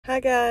Hi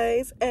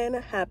guys, and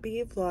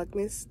happy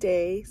Vlogmas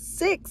day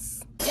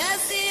 6.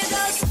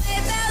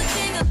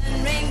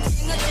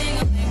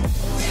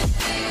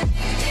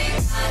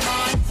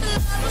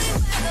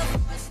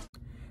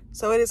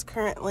 So it is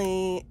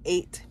currently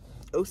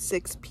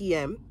 8:06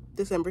 p.m.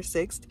 December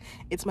 6th.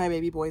 It's my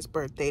baby boy's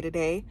birthday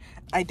today.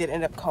 I did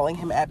end up calling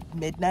him at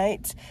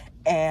midnight,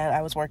 and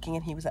I was working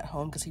and he was at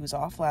home because he was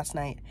off last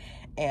night.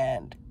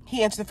 And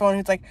he answered the phone and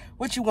he's like,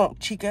 "What you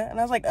want, chica?" And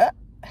I was like,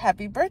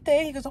 happy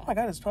birthday. He goes, "Oh my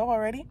god, it's 12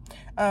 already."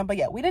 But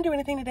yeah, we didn't do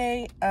anything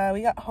today.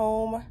 We got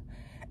home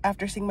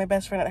after seeing my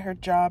best friend at her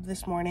job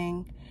this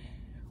morning,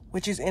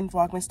 which is in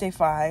Vlogmas day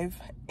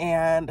 5,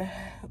 and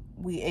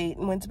we ate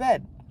and went to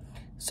bed.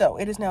 So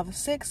it is now the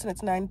 6th and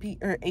it's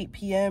 8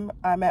 p.m.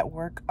 I'm at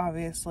work,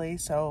 obviously,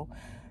 so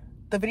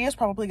the video is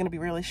probably going to be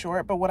really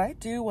short. But what I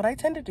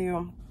tend to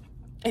do,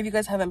 if you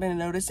guys haven't been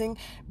noticing,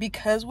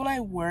 because when I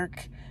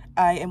work,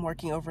 I am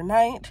working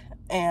overnight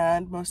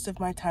and most of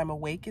my time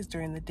awake is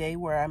during the day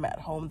where I'm at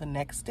home the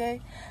next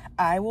day,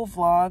 I will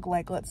vlog.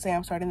 Like, let's say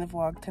I'm starting the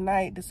vlog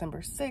tonight,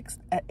 December 6th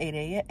at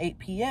 8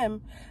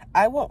 p.m.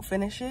 I won't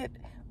finish it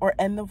or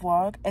end the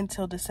vlog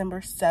until December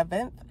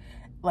 7th,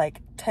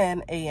 like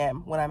 10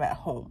 a.m. when I'm at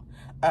home,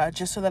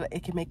 just so that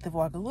it can make the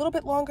vlog a little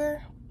bit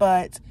longer.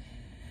 But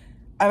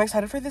I'm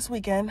excited for this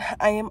weekend.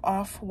 I am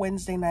off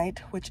Wednesday night,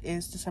 which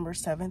is December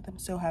 7th. I'm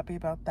so happy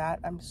about that.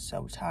 I'm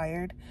so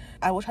tired.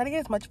 I will try to get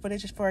as much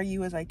footage for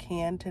you as I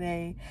can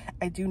today.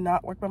 I do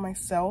not work by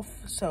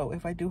myself, so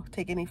if I do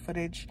take any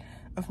footage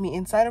of me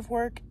inside of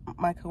work,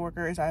 my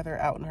coworker is either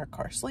out in her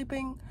car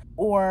sleeping,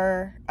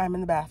 or I'm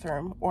in the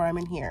bathroom, or I'm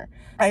in here.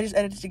 I just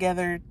edited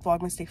together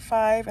Vlogmas day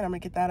 5, and I'm gonna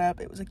get that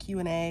up. It was a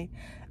Q&A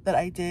that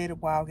I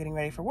did while getting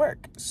ready for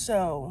work.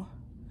 So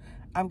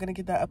I'm gonna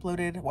get that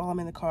uploaded while I'm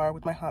in the car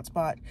with my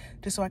hotspot,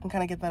 just so I can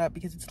kind of get that up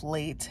because it's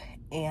late,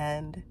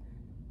 and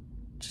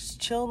just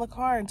chill in the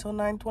car until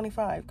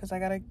 9:25 because I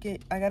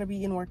gotta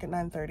be in work at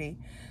 9:30.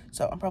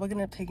 So I'm probably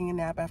gonna end up taking a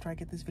nap after I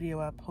get this video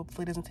up.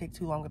 Hopefully it doesn't take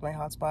too long with my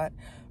hotspot.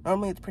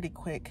 Normally it's pretty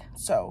quick,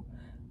 so,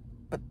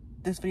 but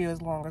this video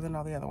is longer than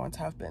all the other ones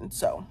have been,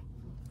 so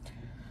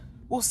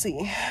we'll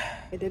see.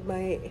 I did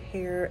my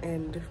hair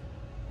and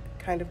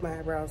kind of my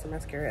eyebrows and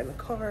mascara in the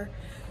car.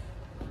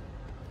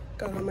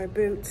 Got on my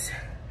boots,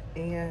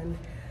 and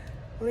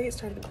I'm gonna get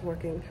started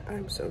working.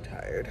 I'm so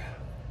tired.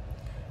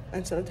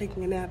 Instead of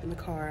taking a nap in the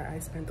car, I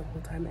spent the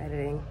whole time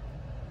editing.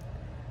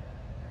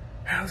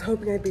 I was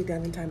hoping I'd be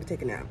done in time to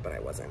take a nap, but I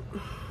wasn't.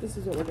 This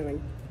is what we're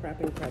doing,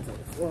 wrapping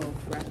presents. Well,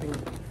 wrapping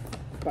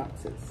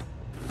boxes,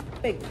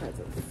 fake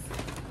presents.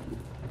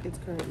 It's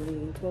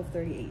currently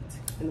 12:38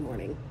 in the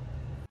morning.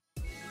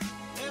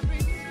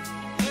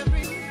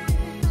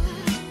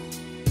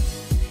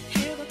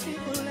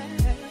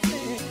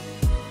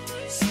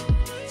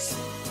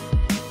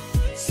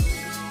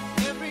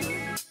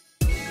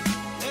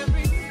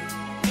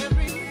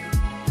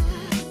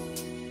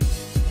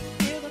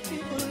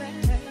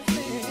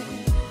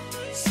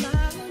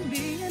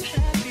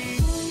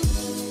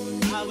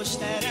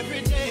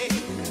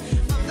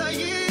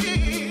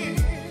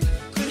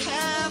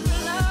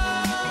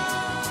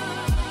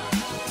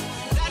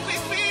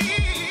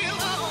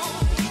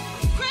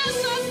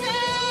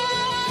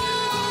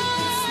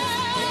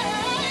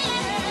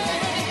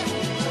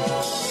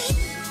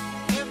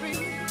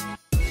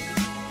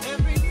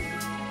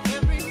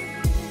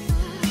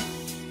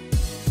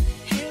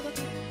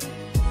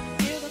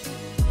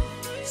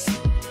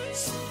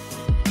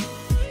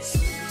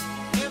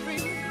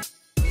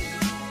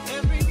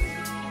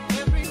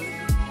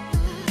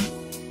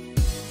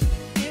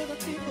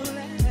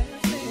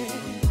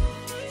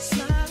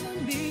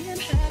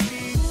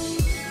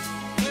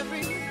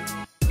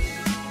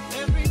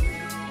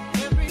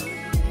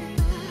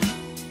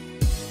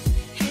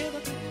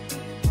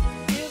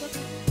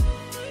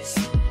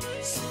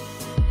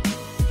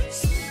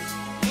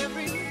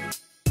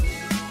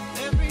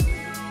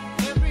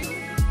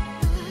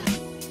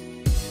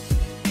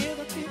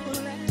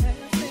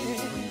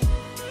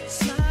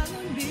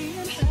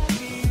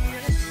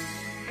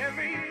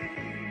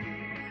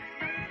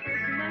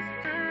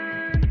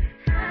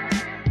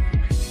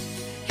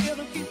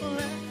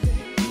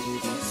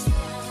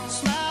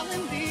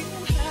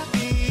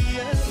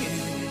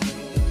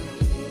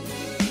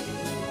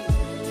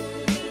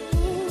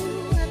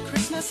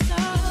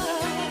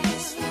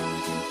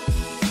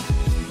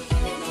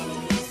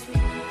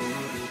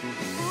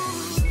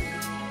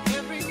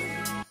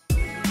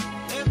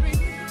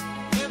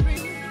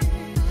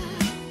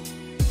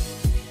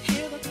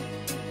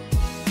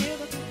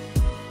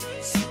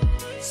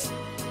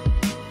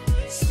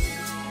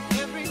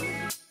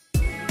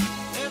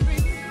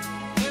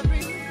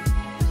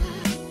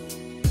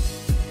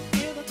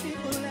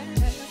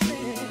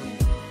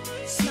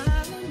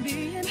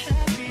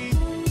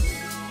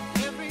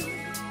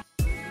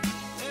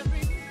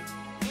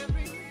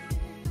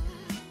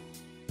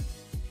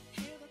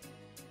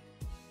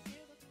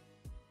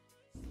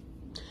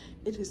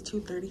 It is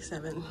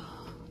 2:37.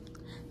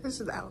 This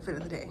is the outfit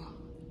of the day.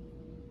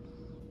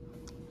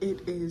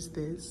 It is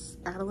this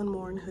Adeline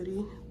Morin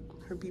hoodie,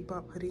 her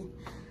Bebop hoodie,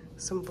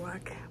 some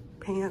black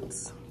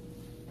pants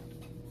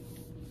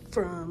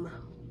from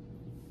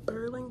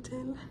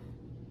Burlington,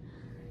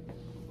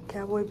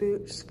 cowboy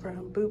boots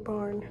from Boot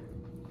Barn,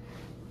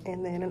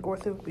 and then an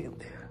ortho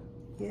boot.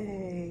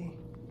 Yay.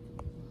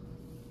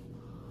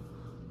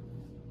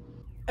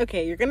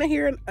 Okay, you're gonna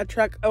hear a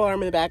truck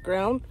alarm in the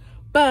background,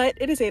 but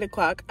it is 8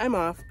 o'clock. I'm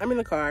off. I'm in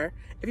the car.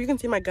 If you can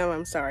see my gum,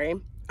 I'm sorry.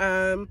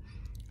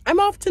 I'm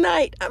off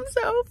tonight. I'm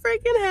so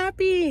freaking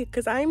happy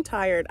because I'm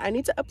tired. I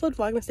need to upload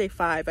Vlogmas Day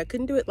 5. I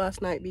couldn't do it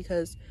last night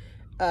because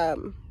I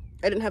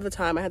didn't have the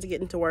time. I had to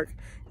get into work.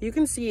 You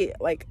can see,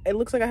 like, it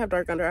looks like I have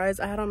dark under eyes.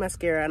 I had on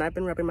mascara and I've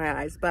been rubbing my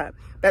eyes, but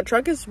that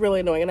truck is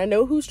really annoying. And I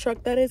know whose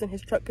truck that is, and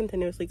his truck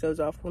continuously goes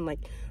off when, like,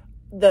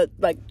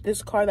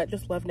 this car that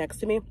just left next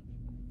to me,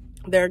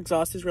 their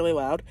exhaust is really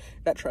loud.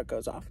 That truck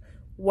goes off.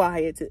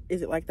 Why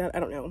is it like that? I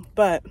don't know.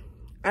 But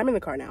I'm in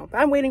the car now.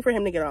 I'm waiting for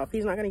him to get off.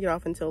 He's not going to get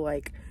off until,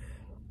 like,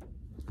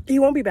 he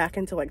won't be back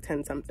until, like,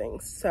 10 something.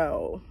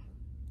 So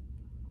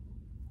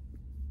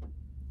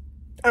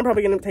I'm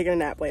probably going to take a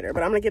nap later.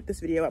 But I'm going to get this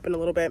video up in a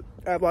little bit.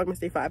 Vlogmas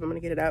Day 5. I'm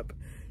going to get it up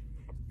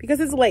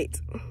because it's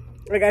late.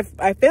 Like,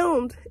 I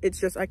filmed. It's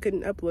just I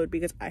couldn't upload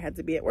because I had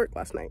to be at work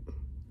last night.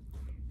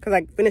 Because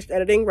I finished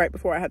editing right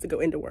before I had to go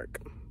into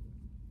work.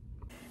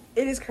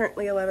 It is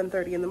currently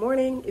 11:30 in the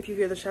morning. If you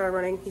hear the shower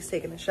running, he's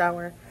taking a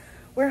shower.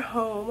 We're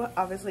home.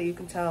 Obviously, you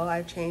can tell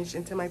I've changed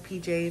into my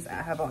PJs.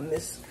 I have on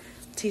this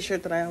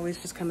t-shirt that I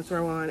always just kind of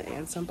throw on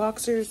and some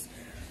boxers.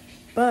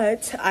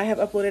 But I have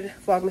uploaded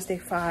Vlogmas Day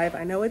 5.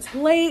 I know it's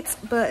late,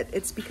 but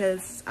it's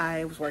because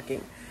I was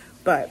working.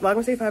 But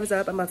Vlogmas Day 5 is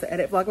up. I'm about to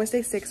edit Vlogmas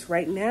Day 6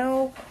 right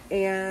now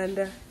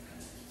and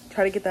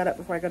try to get that up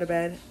before I go to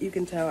bed. You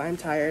can tell I'm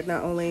tired.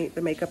 Not only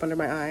the makeup under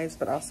my eyes,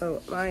 but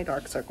also my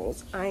dark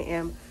circles. I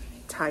am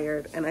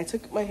tired, and I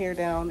took my hair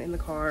down in the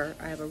car.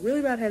 I have a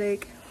really bad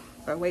headache.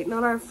 We're waiting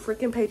on our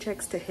freaking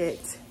paychecks to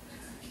hit.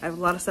 I have a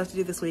lot of stuff to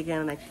do this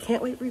weekend, and I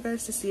can't wait for you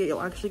guys to see it.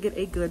 You'll actually get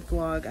a good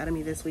vlog out of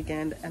me this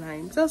weekend, and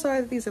I'm so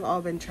sorry that these have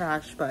all been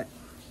trashed, but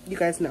you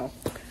guys know.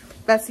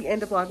 That's the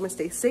end of Vlogmas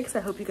Day 6. I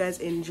hope you guys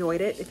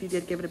enjoyed it. If you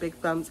did, give it a big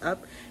thumbs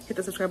up. Hit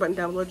the subscribe button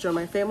down below to join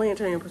my family and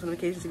turn on post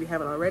notifications if you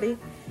haven't already.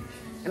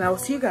 And I will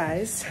see you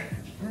guys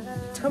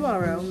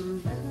tomorrow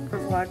for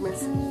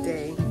Vlogmas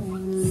Day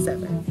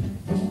 7.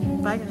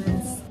 Bye,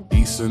 guys.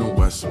 East and the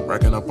west,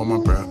 racking up on my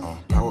bread,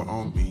 power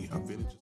on me.